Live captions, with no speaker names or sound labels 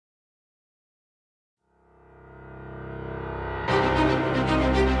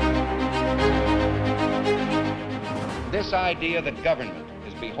This idea that government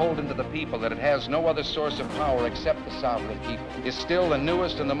is beholden to the people, that it has no other source of power except the sovereign people, is still the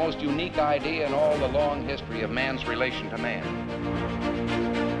newest and the most unique idea in all the long history of man's relation to man.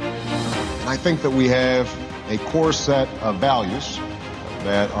 I think that we have a core set of values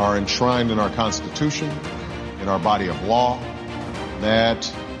that are enshrined in our Constitution, in our body of law,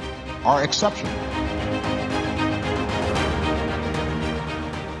 that are exceptional.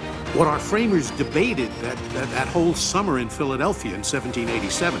 What our framers debated that whole summer in Philadelphia in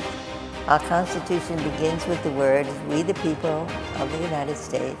 1787. Our Constitution begins with the words, "We the people of the United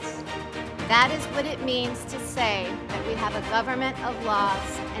States." That is what it means to say that we have a government of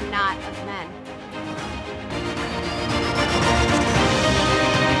laws and not of men.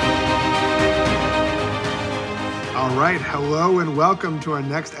 All right, hello and welcome to our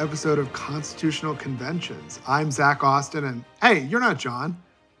next episode of Constitutional Conventions. I'm Zack Austin, and hey, you're not John.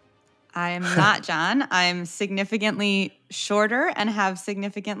 I am not John. I'm significantly shorter and have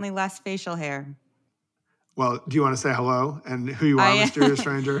significantly less facial hair. Well, do you want to say hello and who you are, mysterious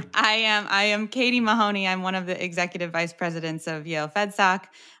stranger? I am Katie Mahoney. I'm one of the executive vice presidents of Yale FedSoc,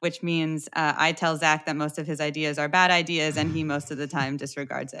 which means I tell Zack that most of his ideas are bad ideas, and he most of the time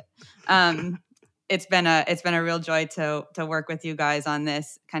disregards it. It's been a real joy to work with you guys on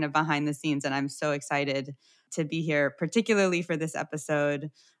this kind of behind the scenes, and I'm so excited to be here, particularly for this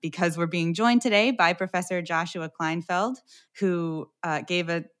episode, because we're being joined today by Professor Joshua Kleinfeld, who gave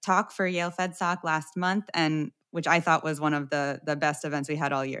a talk for Yale FedSoc last month, and which I thought was one of the best events we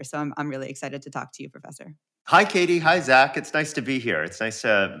had all year. So I'm really excited to talk to you, Professor. Hi, Katie. Hi, Zack. It's nice to be here. It's nice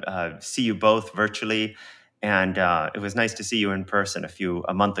to see you both virtually, and it was nice to see you in person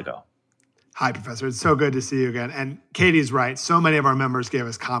a month ago. Hi, Professor. It's so good to see you again. And Katie's right. So many of our members gave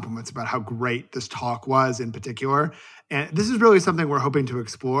us compliments about how great this talk was in particular. And this is really something we're hoping to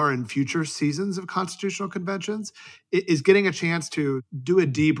explore in future seasons of constitutional conventions, is getting a chance to do a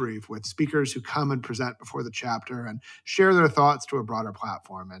debrief with speakers who come and present before the chapter and share their thoughts to a broader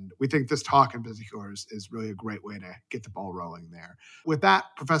platform. And we think this talk in particular is really a great way to get the ball rolling there. With that,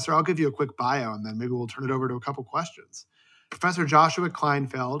 Professor, I'll give you a quick bio, and then maybe we'll turn it over to a couple questions. Professor Joshua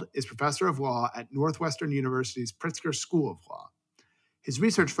Kleinfeld is professor of law at Northwestern University's Pritzker School of Law. His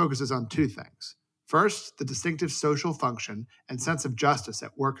research focuses on two things. First, the distinctive social function and sense of justice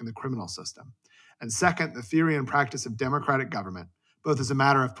at work in the criminal system. And second, the theory and practice of democratic government, both as a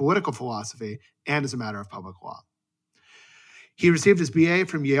matter of political philosophy and as a matter of public law. He received his BA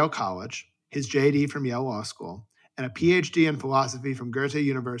from Yale College, his JD from Yale Law School, and a PhD in philosophy from Goethe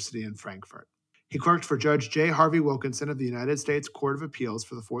University in Frankfurt. He clerked for Judge J. Harvey Wilkinson of the United States Court of Appeals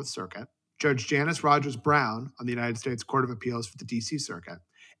for the Fourth Circuit, Judge Janice Rogers Brown on the United States Court of Appeals for the D.C. Circuit,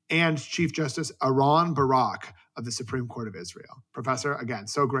 and Chief Justice Aaron Barak of the Supreme Court of Israel. Professor, again,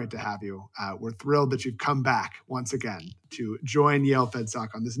 so great to have you. We're thrilled that you've come back once again to join Yale FedSoc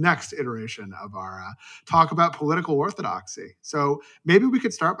on this next iteration of our talk about political orthodoxy. So maybe we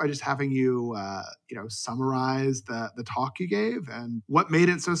could start by just having you, summarize the talk you gave and what made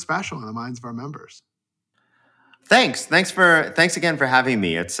it so special in the minds of our members. Thanks again for having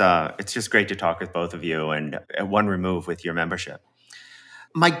me. It's just great to talk with both of you and at one remove with your membership.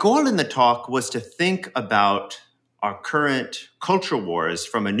 My goal in the talk was to think about our current culture wars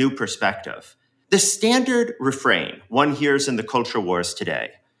from a new perspective. The standard refrain one hears in the culture wars today,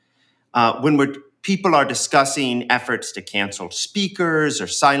 when people are discussing efforts to cancel speakers or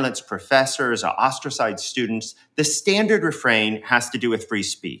silence professors or ostracize students, the standard refrain has to do with free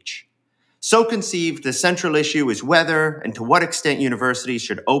speech. So conceived, the central issue is whether and to what extent universities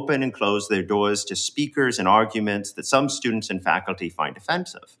should open and close their doors to speakers and arguments that some students and faculty find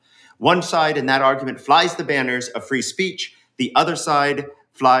offensive. One side in that argument flies the banners of free speech. The other side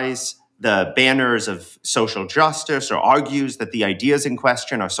flies the banners of social justice or argues that the ideas in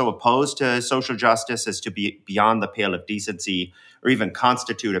question are so opposed to social justice as to be beyond the pale of decency or even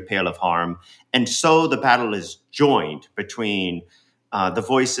constitute a pale of harm. And so the battle is joined between the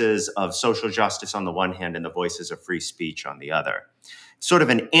voices of social justice on the one hand and the voices of free speech on the other. Sort of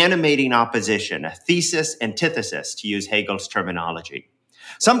an animating opposition, a thesis, antithesis, to use Hegel's terminology.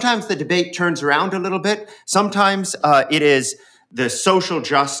 Sometimes the debate turns around a little bit. Sometimes it is the social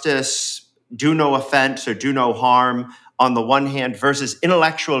justice, do no offense or do no harm on the one hand versus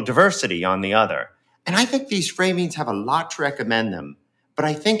intellectual diversity on the other. And I think these framings have a lot to recommend them. But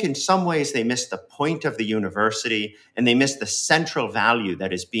I think in some ways they miss the point of the university and they miss the central value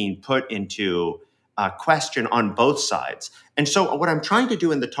that is being put into question on both sides. And so what I'm trying to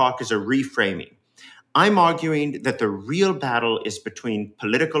do in the talk is a reframing. I'm arguing that the real battle is between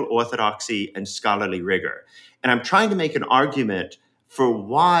political orthodoxy and scholarly rigor. And I'm trying to make an argument for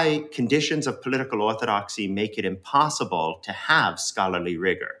why conditions of political orthodoxy make it impossible to have scholarly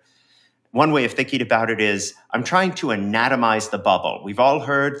rigor. One way of thinking about it is, I'm trying to anatomize the bubble. We've all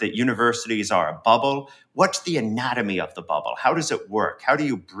heard that universities are a bubble. What's the anatomy of the bubble? How does it work? How do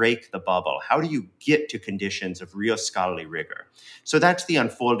you break the bubble? How do you get to conditions of real scholarly rigor? So that's the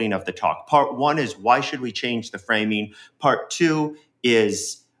unfolding of the talk. Part one is, why should we change the framing? Part two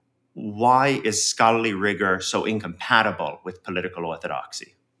is, why is scholarly rigor so incompatible with political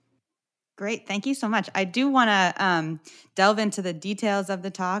orthodoxy? Great. Thank you so much. I do want to delve into the details of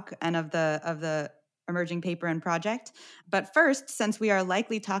the talk and of the emerging paper and project. But first, since we are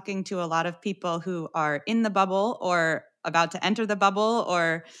likely talking to a lot of people who are in the bubble or about to enter the bubble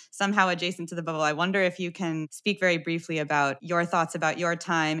or somehow adjacent to the bubble, I wonder if you can speak very briefly about your thoughts about your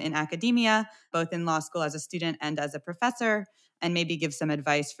time in academia, both in law school as a student and as a professor, and maybe give some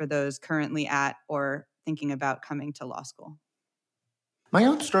advice for those currently at or thinking about coming to law school. My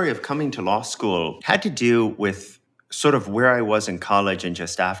own story of coming to law school had to do with sort of where I was in college and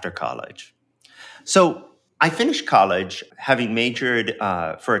just after college. So I finished college having majored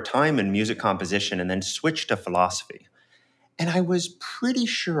for a time in music composition and then switched to philosophy. And I was pretty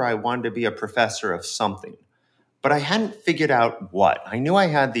sure I wanted to be a professor of something, but I hadn't figured out what. I knew I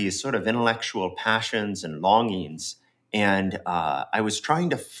had these sort of intellectual passions and longings, and I was trying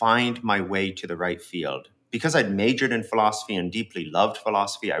to find my way to the right field. Because I'd majored in philosophy and deeply loved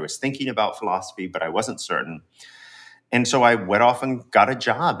philosophy, I was thinking about philosophy, but I wasn't certain. And so I went off and got a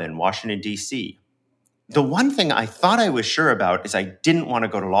job in Washington, D.C. The one thing I thought I was sure about is I didn't want to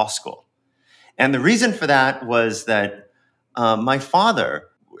go to law school. And the reason for that was that my father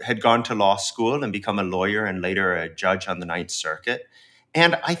had gone to law school and become a lawyer and later a judge on the Ninth Circuit.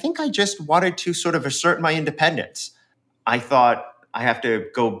 And I think I just wanted to sort of assert my independence. I thought, I have to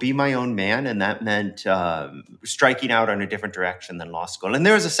go be my own man, and that meant striking out on a different direction than law school. And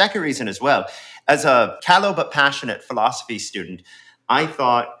there was a second reason as well. As a callow but passionate philosophy student, I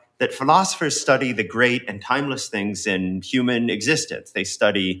thought that philosophers study the great and timeless things in human existence. They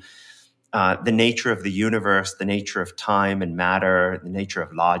study the nature of the universe, the nature of time and matter, the nature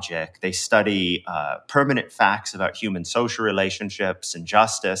of logic. They study permanent facts about human social relationships and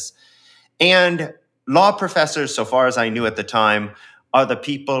justice. And law professors, so far as I knew at the time, are the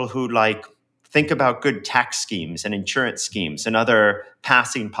people who think about good tax schemes and insurance schemes and other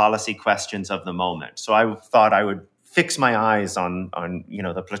passing policy questions of the moment. So I thought I would fix my eyes on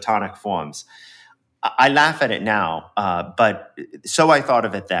the Platonic forms. I laugh at it now, but so I thought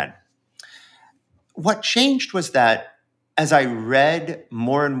of it then. What changed was that as I read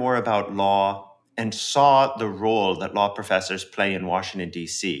more and more about law and saw the role that law professors play in Washington,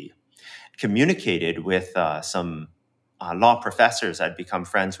 D.C., communicated with some law professors I'd become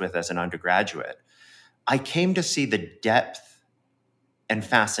friends with as an undergraduate, I came to see the depth and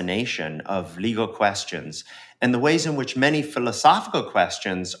fascination of legal questions and the ways in which many philosophical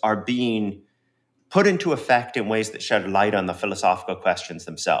questions are being put into effect in ways that shed light on the philosophical questions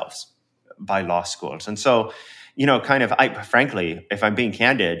themselves by law schools. And so, frankly, if I'm being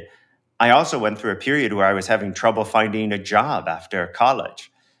candid, I also went through a period where I was having trouble finding a job after college.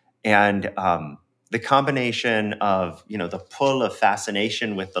 And the combination of, the pull of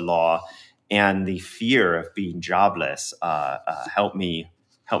fascination with the law and the fear of being jobless helped me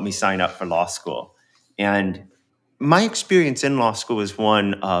sign up for law school. And my experience in law school was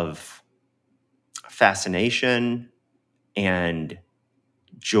one of fascination and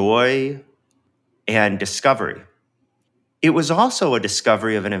joy and discovery. It was also a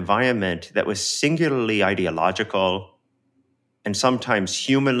discovery of an environment that was singularly ideological and sometimes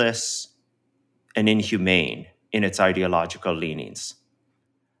humorless and inhumane in its ideological leanings.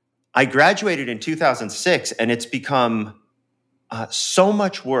 I graduated in 2006, and it's become so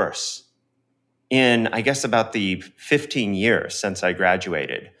much worse in, I guess, about the 15 years since I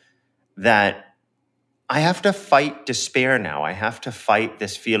graduated, that I have to fight despair now. I have to fight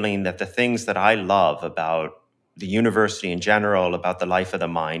this feeling that the things that I love about the university in general, about the life of the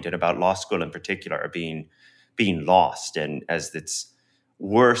mind, and about law school in particular are being lost. And as its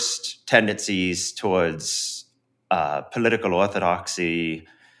worst tendencies towards political orthodoxy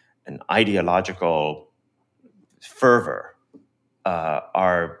and ideological fervor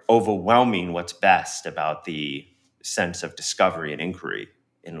are overwhelming what's best about the sense of discovery and inquiry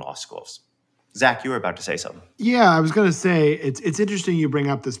in law schools. Zack, you were about to say something. Yeah, I was going to say, it's interesting you bring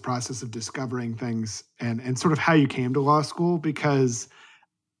up this process of discovering things and sort of how you came to law school, because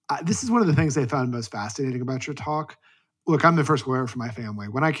this is one of the things I found most fascinating about your talk. Look, I'm the first lawyer for my family.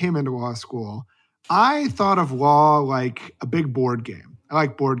 When I came into law school, I thought of law like a big board game. I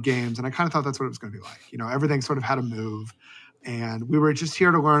like board games, and I kind of thought that's what it was going to be like. Everything sort of had a move. and we were just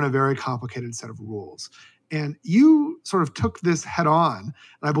here to learn a very complicated set of rules. And you sort of took this head on,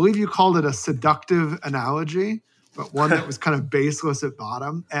 and I believe you called it a seductive analogy, but one that was kind of baseless at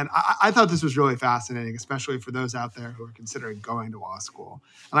bottom. And I thought this was really fascinating, especially for those out there who are considering going to law school.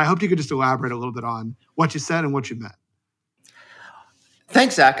 And I hope you could just elaborate a little bit on what you said and what you meant.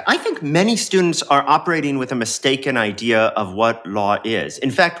 Thanks, Zach. I think many students are operating with a mistaken idea of what law is.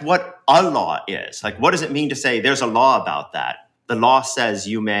 In fact, what a law is. Like, what does it mean to say there's a law about that? The law says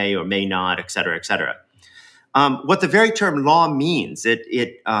you may or may not, et cetera, et cetera. What the very term law means, it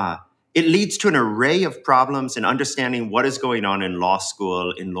leads to an array of problems in understanding what is going on in law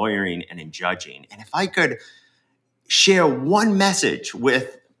school, in lawyering, and in judging. And if I could share one message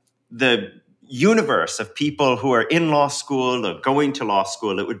with the universe of people who are in law school or going to law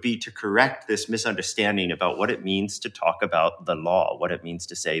school, it would be to correct this misunderstanding about what it means to talk about the law, what it means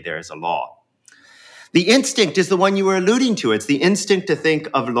to say there is a law. The instinct is the one you were alluding to. It's the instinct to think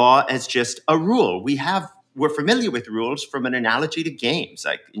of law as just a rule. We're familiar with rules from an analogy to games,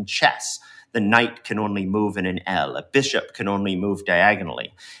 like in chess. The knight can only move in an L. A bishop can only move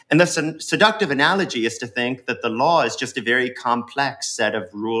diagonally. And the seductive analogy is to think that the law is just a very complex set of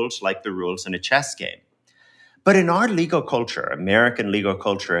rules like the rules in a chess game. But in our legal culture, American legal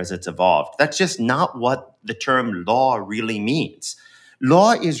culture as it's evolved, that's just not what the term law really means.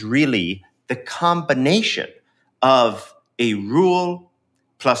 Law is really the combination of a rule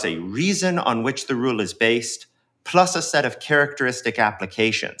plus a reason on which the rule is based, plus a set of characteristic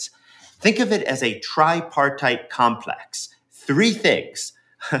applications. Think of it as a tripartite complex. Three things.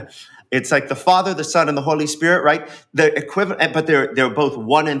 It's like the Father, the Son, and the Holy Spirit, right? The equivalent, but they're both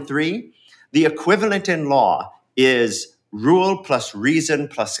 1 and 3. The equivalent in law is rule plus reason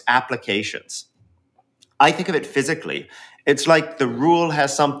plus applications. I think of it physically. It's like the rule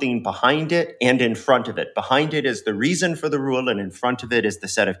has something behind it and in front of it. Behind it is the reason for the rule, and in front of it is the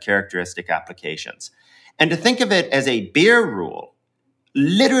set of characteristic applications. And to think of it as a bare rule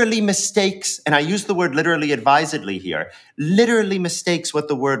literally mistakes, and I use the word literally advisedly here, literally mistakes what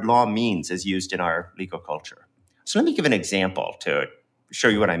the word law means as used in our legal culture. So let me give an example to show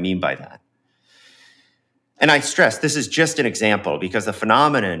you what I mean by that. And I stress this is just an example because the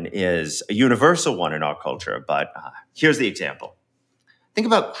phenomenon is a universal one in our culture, but here's the example. Think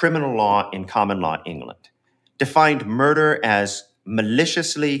about criminal law in common law England. Defined murder as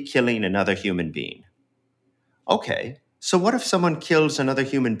maliciously killing another human being. Okay, so what if someone kills another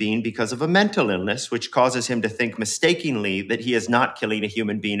human being because of a mental illness, which causes him to think mistakenly that he is not killing a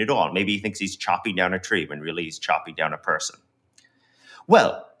human being at all? Maybe he thinks he's chopping down a tree when really he's chopping down a person.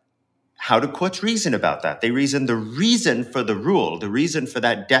 Well, how do courts reason about that? They reason the reason for the rule, the reason for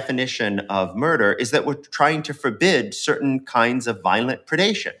that definition of murder is that we're trying to forbid certain kinds of violent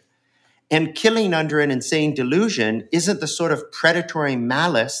predation. And killing under an insane delusion isn't the sort of predatory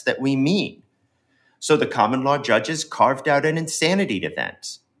malice that we mean. So the common law judges carved out an insanity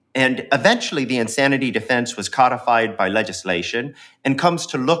defense. And eventually the insanity defense was codified by legislation and comes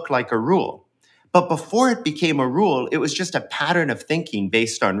to look like a rule. But before it became a rule, it was just a pattern of thinking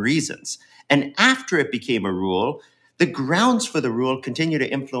based on reasons. And after it became a rule, the grounds for the rule continue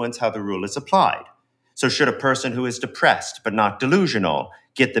to influence how the rule is applied. So should a person who is depressed but not delusional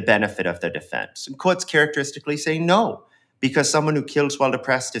get the benefit of the defense? And courts characteristically say no, because someone who kills while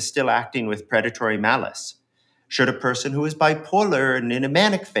depressed is still acting with predatory malice. Should a person who is bipolar and in a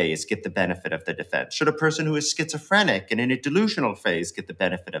manic phase get the benefit of the defense? Should a person who is schizophrenic and in a delusional phase get the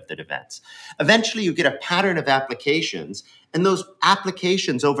benefit of the defense? Eventually, you get a pattern of applications, and those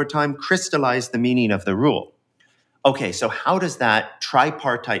applications over time crystallize the meaning of the rule. Okay, so how does that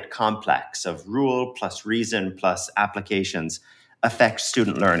tripartite complex of rule plus reason plus applications affect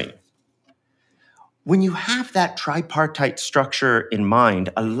student learning? When you have that tripartite structure in mind,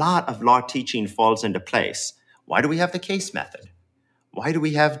 a lot of law teaching falls into place. Why do we have the case method? Why do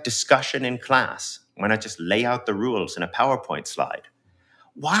we have discussion in class? Why not just lay out the rules in a PowerPoint slide?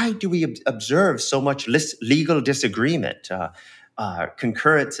 Why do we observe so much legal disagreement,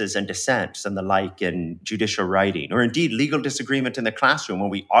 concurrences and dissents and the like in judicial writing, or indeed legal disagreement in the classroom when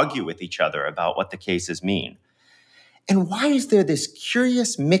we argue with each other about what the cases mean? And why is there this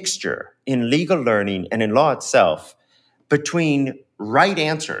curious mixture in legal learning and in law itself between right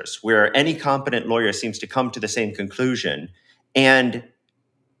answers, where any competent lawyer seems to come to the same conclusion, and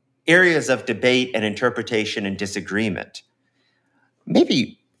areas of debate and interpretation and disagreement?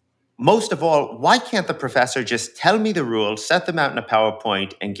 Maybe most of all, why can't the professor just tell me the rules, set them out in a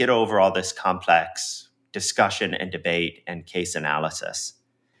PowerPoint, and get over all this complex discussion and debate and case analysis?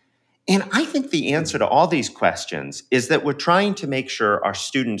 And I think the answer to all these questions is that we're trying to make sure our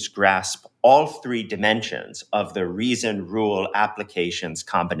students grasp all three dimensions of the reason, rule, applications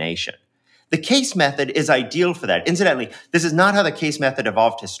combination. The case method is ideal for that. Incidentally, this is not how the case method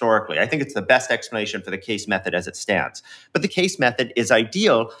evolved historically. I think it's the best explanation for the case method as it stands. But the case method is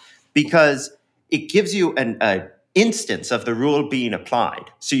ideal because it gives you an instance of the rule being applied.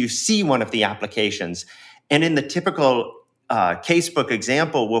 So you see one of the applications. And in the typical casebook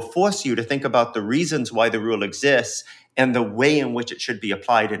example, will force you to think about the reasons why the rule exists and the way in which it should be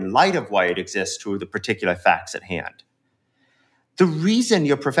applied in light of why it exists to the particular facts at hand. The reason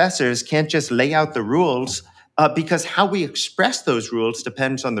your professors can't just lay out the rules because how we express those rules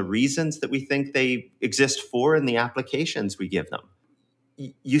depends on the reasons that we think they exist for and the applications we give them.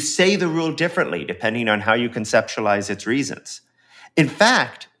 You say the rule differently depending on how you conceptualize its reasons. In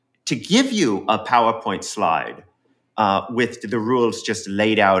fact, to give you a PowerPoint slide with the rules just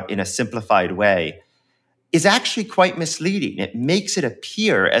laid out in a simplified way is actually quite misleading. It makes it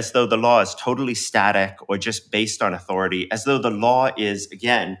appear as though the law is totally static or just based on authority, as though the law is,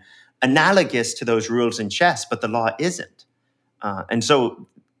 again, analogous to those rules in chess, but the law isn't. And so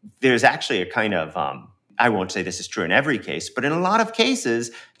there's actually a kind of, I won't say this is true in every case, but in a lot of cases,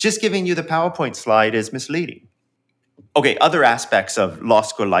 just giving you the PowerPoint slide is misleading. Okay, other aspects of law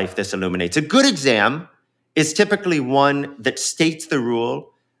school life this illuminates. A good exam is typically one that states the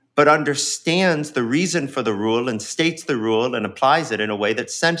rule, but understands the reason for the rule and states the rule and applies it in a way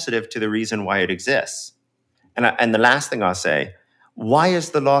that's sensitive to the reason why it exists. And the last thing I'll say, why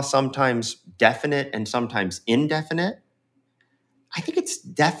is the law sometimes definite and sometimes indefinite? I think it's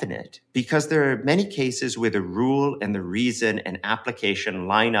definite because there are many cases where the rule and the reason and application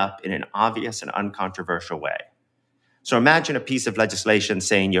line up in an obvious and uncontroversial way. So imagine a piece of legislation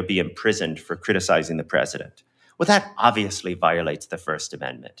saying you'll be imprisoned for criticizing the president. Well, that obviously violates the First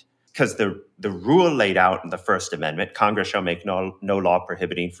Amendment because the rule laid out in the First Amendment, Congress shall make no law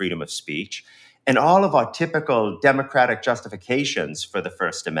prohibiting freedom of speech, and all of our typical democratic justifications for the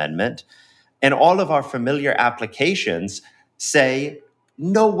First Amendment and all of our familiar applications say,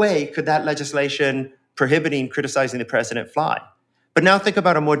 no way could that legislation prohibiting criticizing the president fly. But now think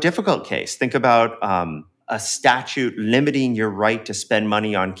about a more difficult case. Think about a statute limiting your right to spend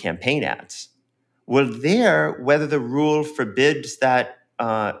money on campaign ads. Well, there, whether the rule forbids that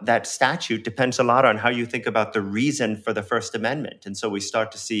statute depends a lot on how you think about the reason for the First Amendment. And so we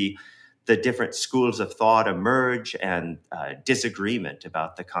start to see the different schools of thought emerge and disagreement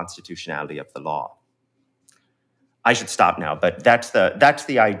about the constitutionality of the law. I should stop now, but that's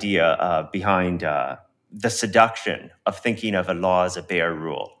the idea behind the seduction of thinking of a law as a bare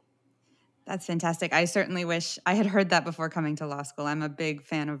rule. That's fantastic. I certainly wish I had heard that before coming to law school. I'm a big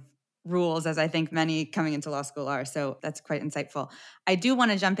fan of rules, as I think many coming into law school are. So that's quite insightful. I do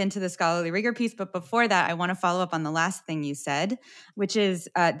want to jump into the scholarly rigor piece, but before that, I want to follow up on the last thing you said, which is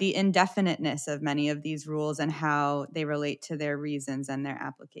the indefiniteness of many of these rules and how they relate to their reasons and their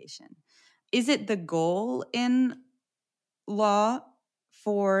application. Is it the goal in law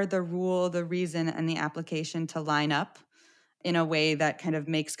for the rule, the reason, and the application to line up in a way that kind of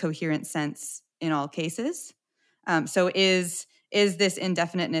makes coherent sense in all cases? So is this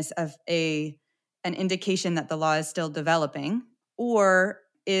indefiniteness of an indication that the law is still developing, or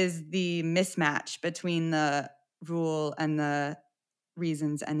is the mismatch between the rule and the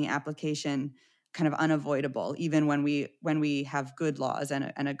reasons and the application kind of unavoidable, even when we have good laws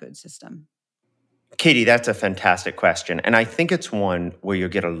and a good system? Katie, that's a fantastic question. And I think it's one where you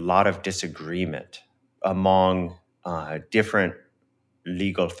get a lot of disagreement among different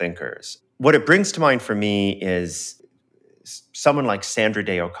legal thinkers. What it brings to mind for me is someone like Sandra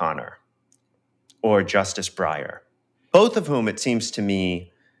Day O'Connor or Justice Breyer, both of whom, it seems to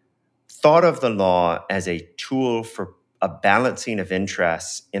me, thought of the law as a tool for a balancing of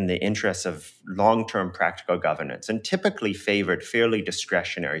interests in the interests of long-term practical governance, and typically favored fairly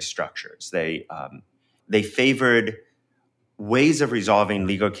discretionary structures. They favored ways of resolving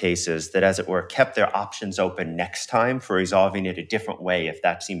legal cases that, as it were, kept their options open next time for resolving it a different way if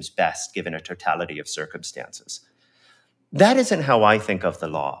that seems best given a totality of circumstances. That isn't how I think of the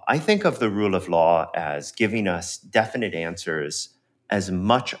law. I think of the rule of law as giving us definite answers as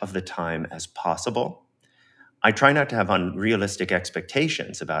much of the time as possible. I try not to have unrealistic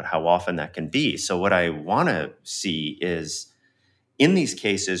expectations about how often that can be. So what I want to see is in these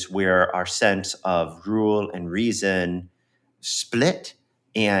cases where our sense of rule and reason split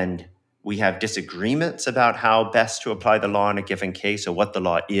and we have disagreements about how best to apply the law in a given case or what the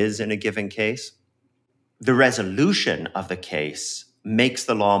law is in a given case, the resolution of the case makes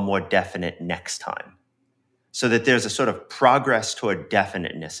the law more definite next time. so that there's a sort of progress toward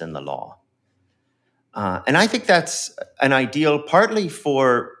definiteness in the law. And I think that's an ideal partly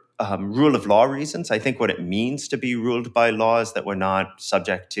for rule of law reasons. I think what it means to be ruled by law is that we're not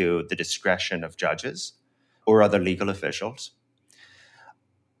subject to the discretion of judges or other legal officials.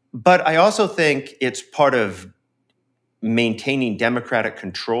 But I also think it's part of maintaining democratic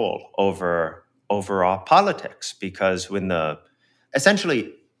control over our politics, because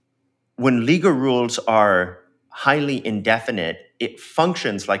essentially when legal rules are highly indefinite, it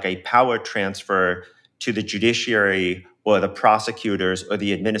functions like a power transfer to the judiciary or the prosecutors or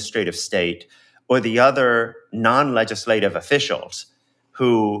the administrative state or the other non-legislative officials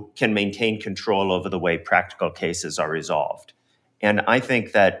who can maintain control over the way practical cases are resolved. And I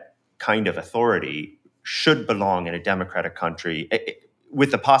think that kind of authority should belong in a democratic country, with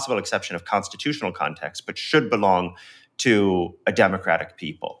the possible exception of constitutional context, but should belong to a democratic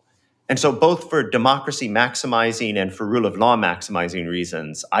people. And so both for democracy maximizing and for rule of law maximizing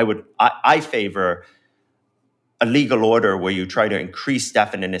reasons, I favor a legal order where you try to increase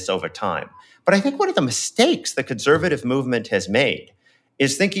definiteness over time. But I think one of the mistakes the conservative movement has made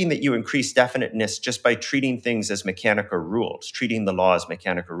is thinking that you increase definiteness just by treating things as mechanical rules, treating the law as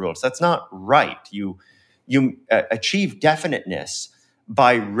mechanical rules. That's not right. You achieve definiteness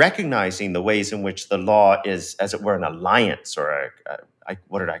by recognizing the ways in which the law is, as it were, an alliance or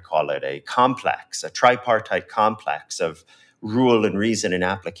a complex, a tripartite complex of rule and reason and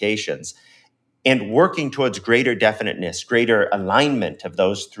applications, and working towards greater definiteness, greater alignment of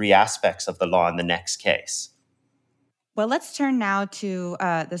those three aspects of the law in the next case. Well, let's turn now to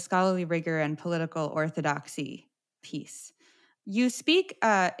the scholarly rigor and political orthodoxy piece. You speak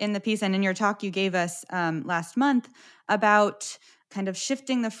in the piece and in your talk you gave us last month about kind of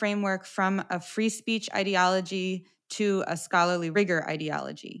shifting the framework from a free speech ideology to a scholarly rigor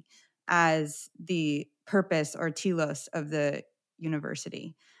ideology as the purpose or telos of the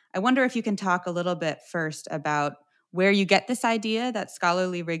university. I wonder if you can talk a little bit first about where you get this idea that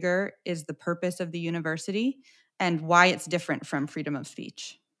scholarly rigor is the purpose of the university and why it's different from freedom of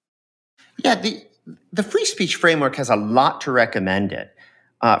speech. Yeah, the free speech framework has a lot to recommend it.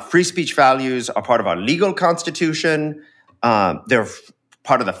 Free speech values are part of our legal constitution. They're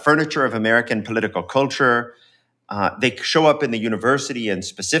part of the furniture of American political culture. They show up in the university in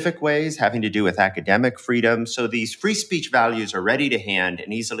specific ways having to do with academic freedom. So these free speech values are ready to hand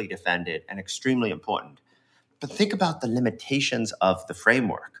and easily defended and extremely important. But think about the limitations of the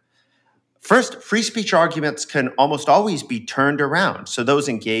framework. First, free speech arguments can almost always be turned around. So those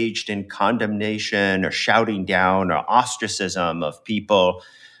engaged in condemnation or shouting down or ostracism of people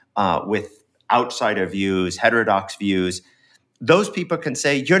with outsider views, heterodox views, those people can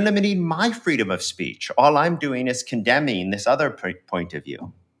say, you're limiting my freedom of speech. All I'm doing is condemning this other point of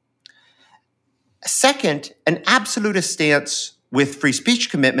view. Second, an absolutist stance with free speech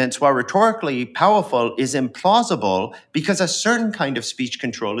commitments, while rhetorically powerful, is implausible because a certain kind of speech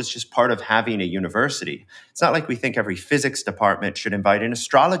control is just part of having a university. It's not like we think every physics department should invite an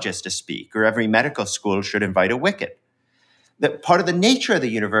astrologist to speak or every medical school should invite a Wiccan. That part of the nature of the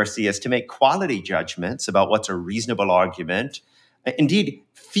university is to make quality judgments about what's a reasonable argument. Indeed,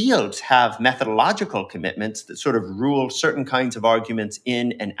 fields have methodological commitments that sort of rule certain kinds of arguments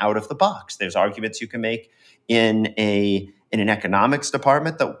in and out of the box. There's arguments you can make in an economics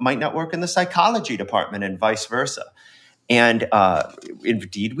department that might not work in the psychology department and vice versa. And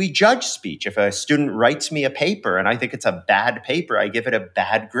indeed, we judge speech. If a student writes me a paper and I think it's a bad paper, I give it a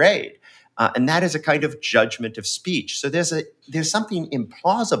bad grade. And that is a kind of judgment of speech. So there's something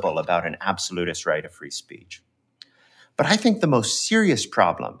implausible about an absolutist right of free speech. But I think the most serious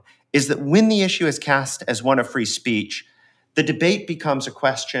problem is that when the issue is cast as one of free speech, the debate becomes a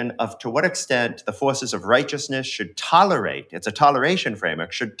question of to what extent the forces of righteousness should tolerate, it's a toleration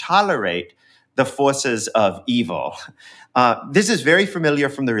framework, should tolerate the forces of evil. This is very familiar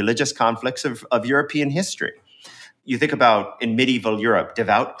from the religious conflicts of European history. You think about in medieval Europe,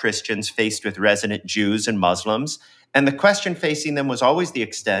 devout Christians faced with resident Jews and Muslims, and the question facing them was always the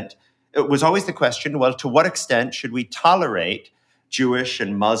question, well, to what extent should we tolerate Jewish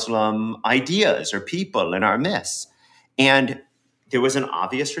and Muslim ideas or people in our midst? And there was an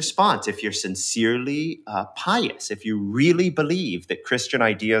obvious response. If you're sincerely pious, if you really believe that Christian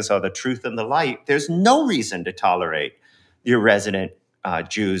ideas are the truth and the light, there's no reason to tolerate your resident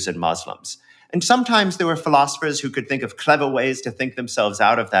Jews and Muslims. And sometimes there were philosophers who could think of clever ways to think themselves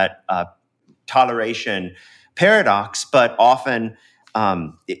out of that toleration paradox, but often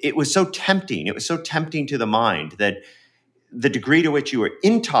it was so tempting. It was so tempting to the mind that the degree to which you were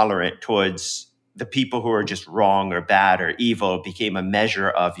intolerant towards the people who are just wrong or bad or evil became a measure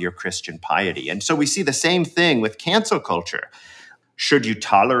of your Christian piety. And so we see the same thing with cancel culture. Should you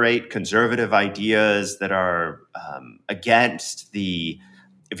tolerate conservative ideas that are against the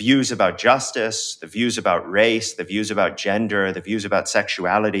views about justice, the views about race, the views about gender, the views about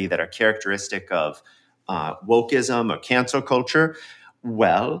sexuality that are characteristic of wokeism or cancel culture?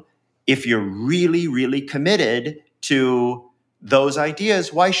 Well, if you're really, really committed to those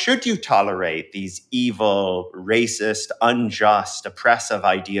ideas, why should you tolerate these evil, racist, unjust, oppressive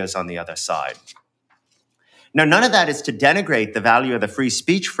ideas on the other side? Now, none of that is to denigrate the value of the free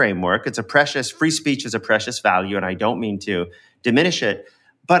speech framework. Free speech is a precious value, and I don't mean to diminish it.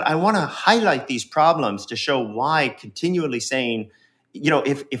 But I want to highlight these problems to show why continually saying,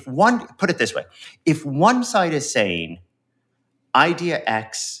 put it this way, if one side is saying idea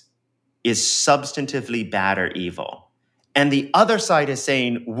X is substantively bad or evil, and the other side is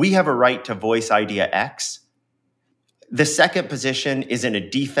saying we have a right to voice idea X, the second position is in a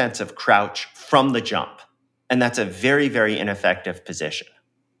defensive crouch from the jump. And that's a very, very ineffective position.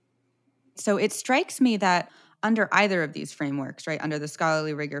 So it strikes me that under either of these frameworks, right, under the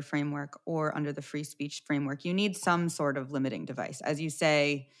scholarly rigor framework or under the free speech framework, you need some sort of limiting device. As you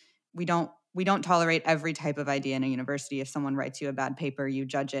say, we don't tolerate every type of idea in a university. If someone writes you a bad paper, you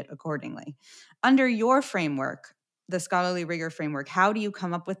judge it accordingly. Under your framework, the scholarly rigor framework, how do you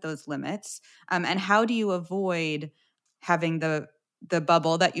come up with those limits? And how do you avoid having the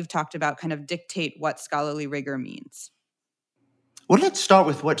bubble that you've talked about kind of dictate what scholarly rigor means? Well, let's start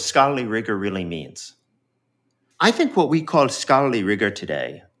with what scholarly rigor really means. I think what we call scholarly rigor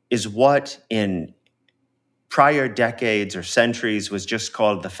today is what in prior decades or centuries was just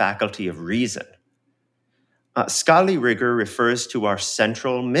called the faculty of reason. Scholarly rigor refers to our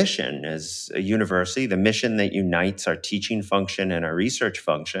central mission as a university, the mission that unites our teaching function and our research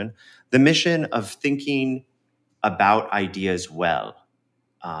function, the mission of thinking about ideas well,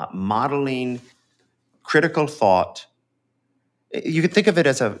 modeling critical thought. You could think of it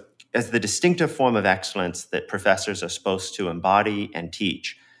as the distinctive form of excellence that professors are supposed to embody and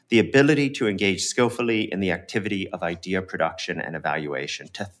teach, the ability to engage skillfully in the activity of idea production and evaluation,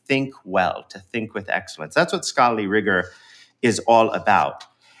 to think well, to think with excellence. That's what scholarly rigor is all about.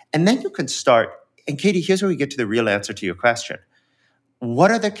 And then you can start, and Katie, here's where we get to the real answer to your question.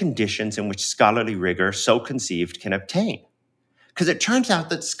 What are the conditions in which scholarly rigor, so conceived, can obtain? Because it turns out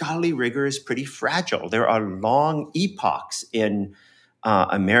that scholarly rigor is pretty fragile. There are long epochs in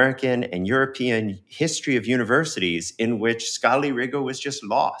American and European history of universities in which scholarly rigor was just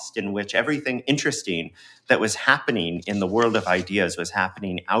lost, in which everything interesting that was happening in the world of ideas was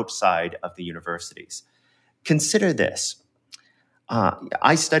happening outside of the universities. Consider this.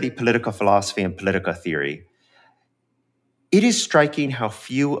 I study political philosophy and political theory. It is striking how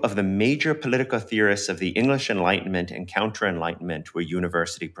few of the major political theorists of the English Enlightenment and Counter-Enlightenment were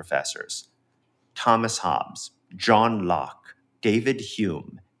university professors. Thomas Hobbes, John Locke, David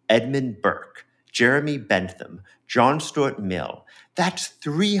Hume, Edmund Burke, Jeremy Bentham, John Stuart Mill. That's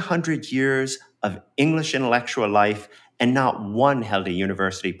 300 years of English intellectual life, and not one held a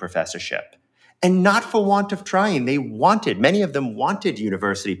university professorship. And not for want of trying. Many of them wanted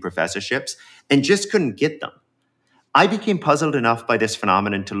university professorships and just couldn't get them. I became puzzled enough by this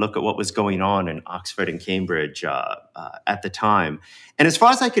phenomenon to look at what was going on in Oxford and Cambridge at the time. And as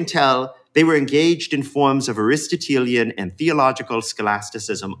far as I can tell, they were engaged in forms of Aristotelian and theological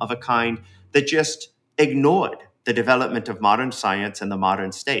scholasticism of a kind that just ignored the development of modern science and the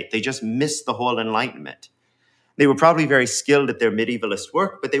modern state. They just missed the whole Enlightenment. They were probably very skilled at their medievalist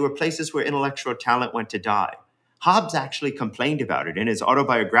work, but they were places where intellectual talent went to die. Hobbes actually complained about it. In his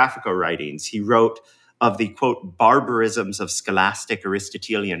autobiographical writings, he wrote of the, quote, barbarisms of scholastic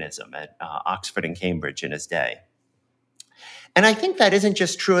Aristotelianism at Oxford and Cambridge in his day. And I think that isn't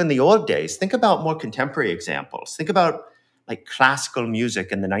just true in the old days. Think about more contemporary examples. Think about like classical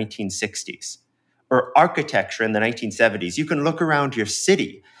music in the 1960s or architecture in the 1970s. You can look around your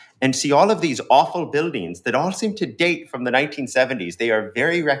city and see all of these awful buildings that all seem to date from the 1970s. They are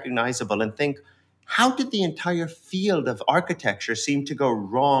very recognizable, and think, how did the entire field of architecture seem to go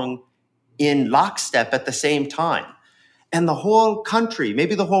wrong in lockstep at the same time? And the whole country,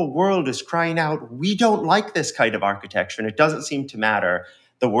 maybe the whole world, is crying out, we don't like this kind of architecture. And it doesn't seem to matter.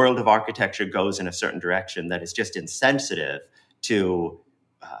 The world of architecture goes in a certain direction that is just insensitive to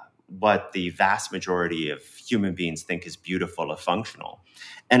what the vast majority of human beings think is beautiful or functional.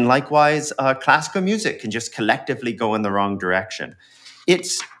 And likewise, classical music can just collectively go in the wrong direction.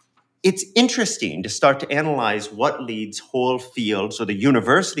 It's interesting to start to analyze what leads whole fields or the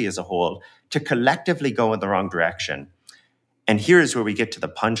university as a whole to collectively go in the wrong direction. And here's where we get to the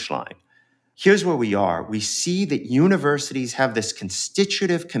punchline. here's where we are. We see that universities have this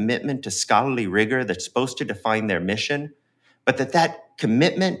constitutive commitment to scholarly rigor that's supposed to define their mission, but that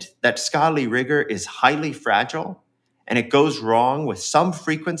commitment, that scholarly rigor is highly fragile, and it goes wrong with some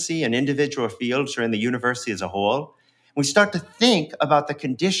frequency in individual fields or in the university as a whole. We start to think about the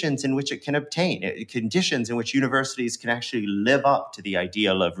conditions in which it can obtain, conditions in which universities can actually live up to the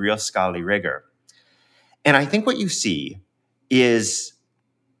ideal of real scholarly rigor. And I think what you see is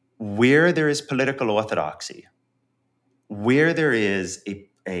where there is political orthodoxy, where there is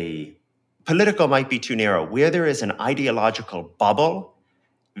a political might be too narrow, where there is an ideological bubble,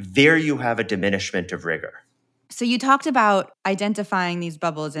 there you have a diminishment of rigor. So you talked about identifying these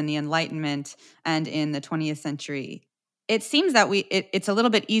bubbles in the Enlightenment and in the 20th century. It seems that it's a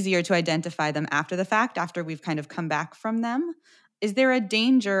little bit easier to identify them after the fact, after we've kind of come back from them. Is there a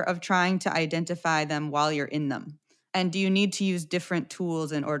danger of trying to identify them while you're in them? And do you need to use different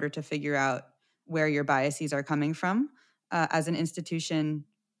tools in order to figure out where your biases are coming from as an institution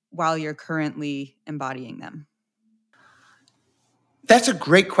while you're currently embodying them? That's a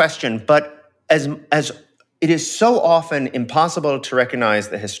great question, but as it is so often impossible to recognize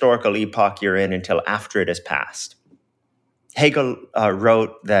the historical epoch you're in until after it has passed. Hegel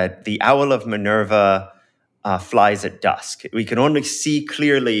wrote that the owl of Minerva flies at dusk. We can only see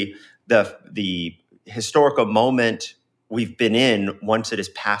clearly the historical moment we've been in once it is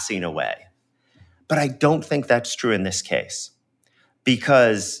passing away. But I don't think that's true in this case,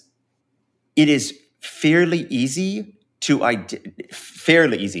 because it is fairly easy,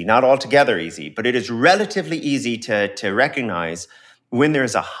 not altogether easy, but it is relatively easy to recognize when there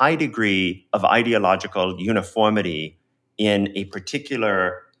is a high degree of ideological uniformity in a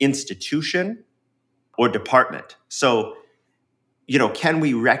particular institution or department. So, can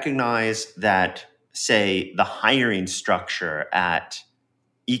we recognize that, say, the hiring structure at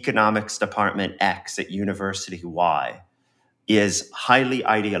economics department X at university Y is highly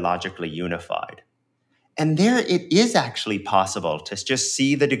ideologically unified? And there it is actually possible to just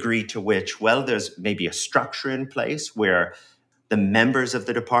see the degree to which, there's maybe a structure in place where the members of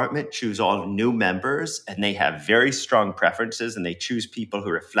the department choose all new members and they have very strong preferences and they choose people who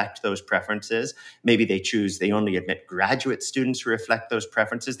reflect those preferences. Maybe they only admit graduate students who reflect those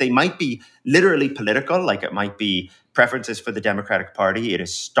preferences. They might be literally political, like it might be preferences for the Democratic Party. It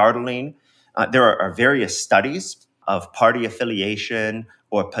is startling. There are various studies of party affiliation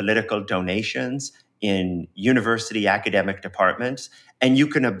or political donations in university academic departments, and you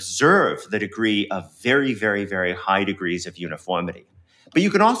can observe the degree of very, very, very high degrees of uniformity. But you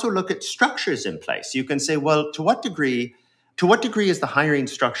can also look at structures in place. You can say, to what degree is the hiring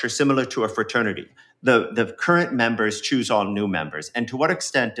structure similar to a fraternity? The current members choose all new members, and to what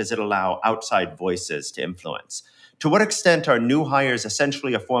extent does it allow outside voices to influence? To what extent are new hires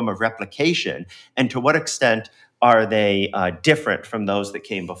essentially a form of replication, and to what extent are they different from those that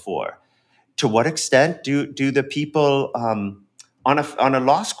came before? To what extent do the people on a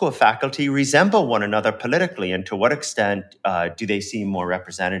law school faculty resemble one another politically, and to what extent do they seem more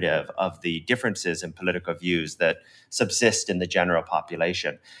representative of the differences in political views that subsist in the general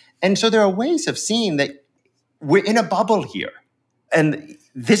population? And so there are ways of seeing that we're in a bubble here. And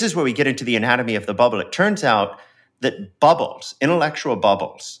this is where we get into the anatomy of the bubble. It turns out that bubbles, intellectual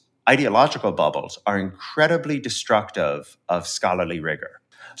bubbles, ideological bubbles, are incredibly destructive of scholarly rigor.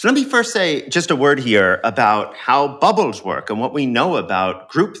 So let me first say just a word here about how bubbles work and what we know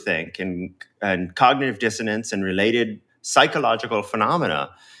about groupthink and cognitive dissonance and related psychological phenomena.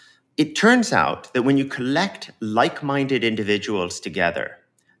 It turns out that when you collect like-minded individuals together,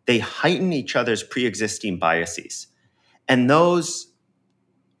 they heighten each other's pre-existing biases. And those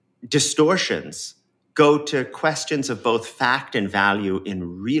distortions go to questions of both fact and value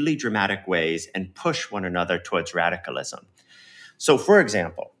in really dramatic ways and push one another towards radicalism. So, for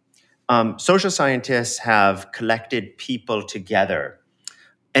example, social scientists have collected people together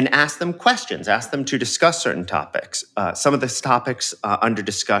and asked them questions, asked them to discuss certain topics. Some of the topics under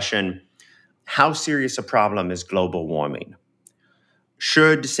discussion: how serious a problem is global warming?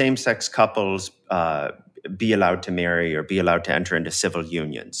 Should same-sex couples be allowed to marry or be allowed to enter into civil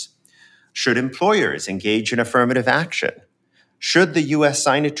unions? Should employers engage in affirmative action? Should the U.S.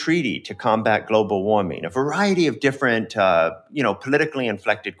 sign a treaty to combat global warming? A variety of different, politically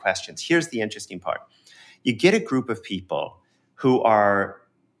inflected questions. Here's the interesting part. You get a group of people who are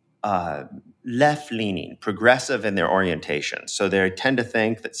left-leaning, progressive in their orientation. So they tend to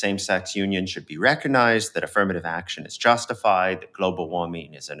think that same-sex unions should be recognized, that affirmative action is justified, that global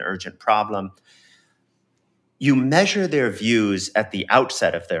warming is an urgent problem. You measure their views at the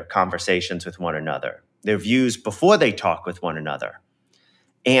outset of their conversations with one another, their views before they talk with one another.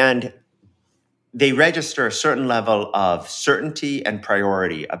 And they register a certain level of certainty and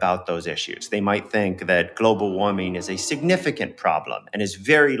priority about those issues. They might think that global warming is a significant problem and is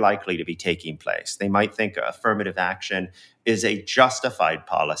very likely to be taking place. They might think affirmative action is a justified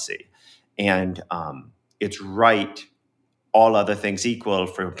policy and it's right, all other things equal,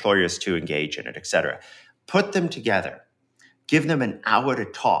 for employers to engage in it, et cetera. Put them together. Give them an hour to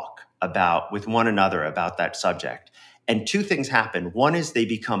talk with one another about that subject. And two things happen. One is they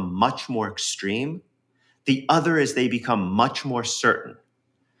become much more extreme. The other is they become much more certain.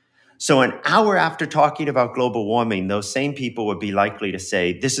 So an hour after talking about global warming, those same people would be likely to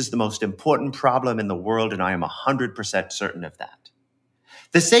say, this is the most important problem in the world, and I am 100% certain of that.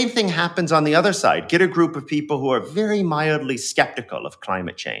 The same thing happens on the other side. Get a group of people who are very mildly skeptical of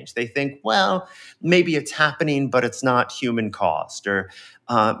climate change. They think, well, maybe it's happening, but it's not human caused, or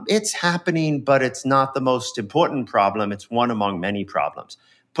it's happening, but it's not the most important problem. It's one among many problems.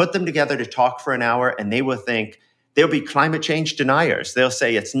 Put them together to talk for an hour, and they will think, they'll be climate change deniers. They'll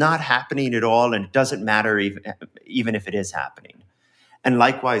say it's not happening at all, and it doesn't matter even if it is happening. And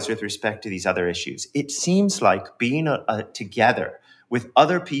likewise, with respect to these other issues, it seems like being together with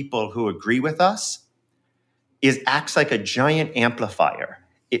other people who agree with us acts like a giant amplifier.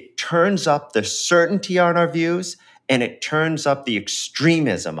 It turns up the certainty on our views, and it turns up the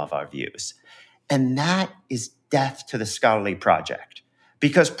extremism of our views. And that is death to the scholarly project,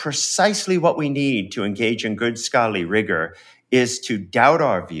 because precisely what we need to engage in good scholarly rigor is to doubt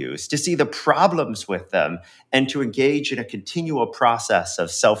our views, to see the problems with them, and to engage in a continual process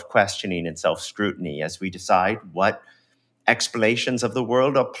of self-questioning and self-scrutiny as we decide what explanations of the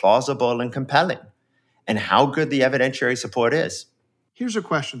world are plausible and compelling, and how good the evidentiary support is. Here's a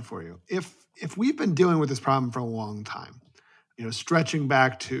question for you. If we've been dealing with this problem for a long time, stretching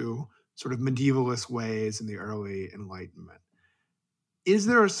back to sort of medievalist ways in the early Enlightenment, is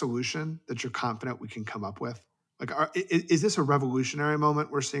there a solution that you're confident we can come up with? Is this a revolutionary moment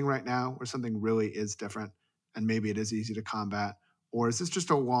we're seeing right now where something really is different and maybe it is easy to combat? Or is this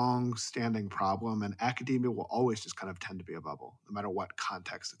just a long-standing problem and academia will always just kind of tend to be a bubble, no matter what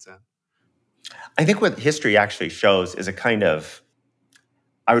context it's in? I think what history actually shows is a kind of,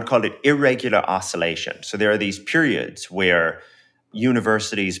 I would call it irregular oscillation. So there are these periods where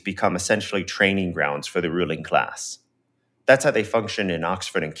universities become essentially training grounds for the ruling class. That's how they function in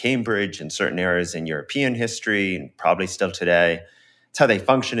Oxford and Cambridge, in certain eras in European history, and probably still today. It's how they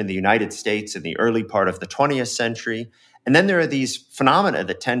function in the United States in the early part of the 20th century. And then there are these phenomena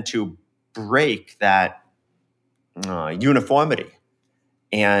that tend to break that uniformity.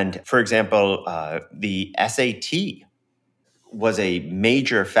 And for example, the SAT was a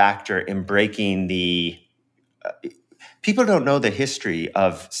major factor in breaking people don't know the history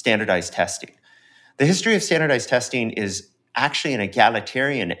of standardized testing. The history of standardized testing is actually an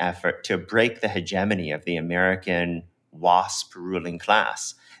egalitarian effort to break the hegemony of the American WASP ruling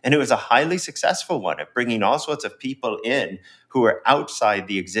class. And it was a highly successful one at bringing all sorts of people in who are outside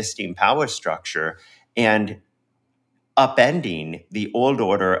the existing power structure and upending the old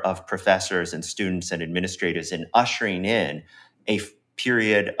order of professors and students and administrators and ushering in a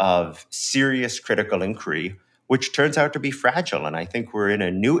period of serious critical inquiry, which turns out to be fragile. And I think we're in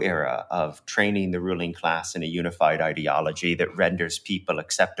a new era of training the ruling class in a unified ideology that renders people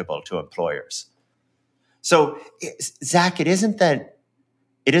acceptable to employers. So, Zack, it isn't that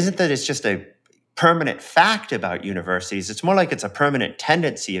it's just a permanent fact about universities. It's more like it's a permanent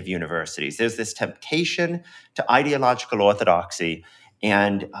tendency of universities. There's this temptation to ideological orthodoxy,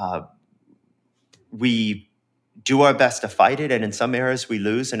 and we do our best to fight it, and in some areas we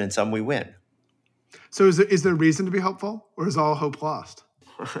lose, and in some we win. So is there reason to be hopeful, or is all hope lost?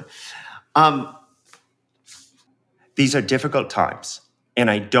 These are difficult times, and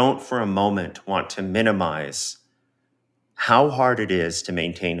I don't for a moment want to minimize how hard it is to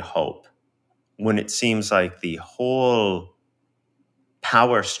maintain hope when it seems like the whole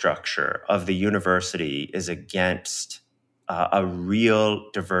power structure of the university is against a real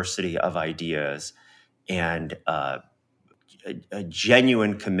diversity of ideas and a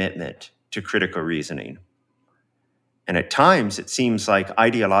genuine commitment to critical reasoning. And at times, it seems like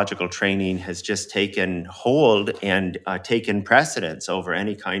ideological training has just taken hold and taken precedence over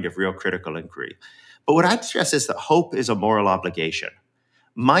any kind of real critical inquiry. But what I'd stress is that hope is a moral obligation.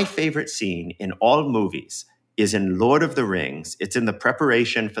 My favorite scene in all movies is in Lord of the Rings. It's in the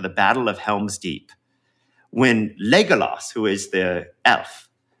preparation for the Battle of Helm's Deep, when Legolas, who is the elf,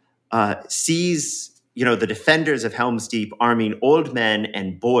 sees the defenders of Helm's Deep arming old men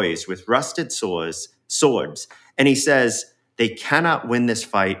and boys with rusted swords, and he says, they cannot win this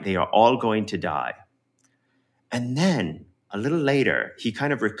fight. They are all going to die. And then a little later, he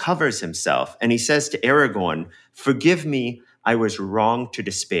kind of recovers himself and he says to Aragorn, "Forgive me, I was wrong to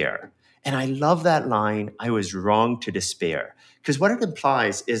despair." And I love that line, "I was wrong to despair," because what it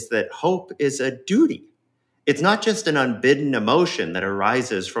implies is that hope is a duty. It's not just an unbidden emotion that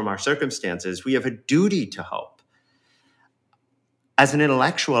arises from our circumstances. We have a duty to hope. As an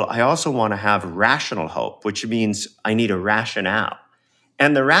intellectual, I also want to have rational hope, which means I need a rationale.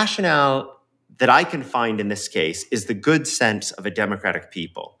 And the rationale that I can find in this case is the good sense of a democratic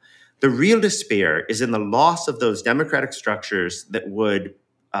people. The real despair is in the loss of those democratic structures that would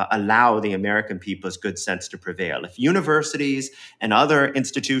allow the American people's good sense to prevail. If universities and other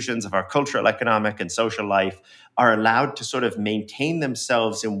institutions of our cultural, economic, and social life are allowed to sort of maintain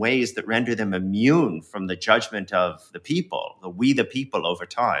themselves in ways that render them immune from the judgment of the people, we the people over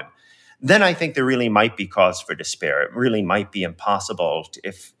time, then I think there really might be cause for despair. It really might be impossible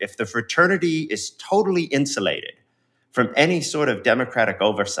if the fraternity is totally insulated from any sort of democratic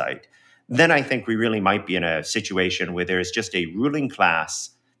oversight, then I think we really might be in a situation where there is just a ruling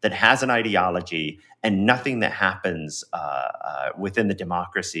class that has an ideology and nothing that happens within the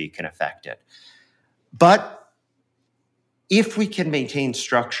democracy can affect it. But if we can maintain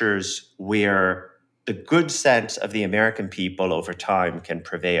structures where the good sense of the American people over time can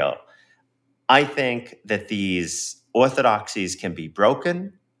prevail, I think that these orthodoxies can be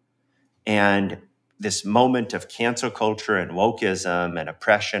broken, and this moment of cancel culture and wokeism and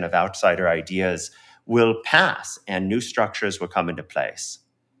oppression of outsider ideas will pass and new structures will come into place.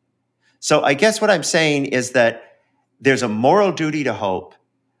 So I guess what I'm saying is that there's a moral duty to hope,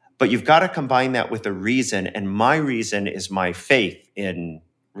 but you've got to combine that with a reason, and my reason is my faith in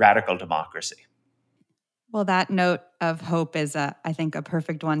radical democracy. Well, that note of hope is, I think, a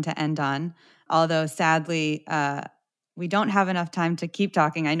perfect one to end on. Although, sadly, we don't have enough time to keep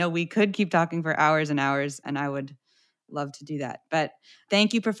talking. I know we could keep talking for hours and hours, and I would love to do that. But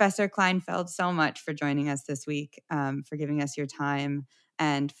thank you, Professor Kleinfeld, so much for joining us this week, for giving us your time,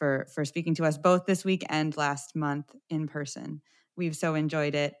 and for speaking to us both this week and last month in person. We've so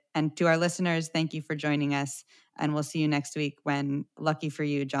enjoyed it. And to our listeners, thank you for joining us. And we'll see you next week when, lucky for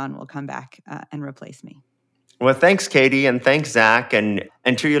you, John will come back and replace me. Well, thanks, Katie, and thanks, Zack. And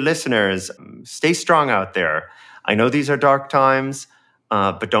to your listeners, stay strong out there. I know these are dark times,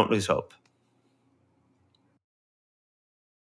 but don't lose hope.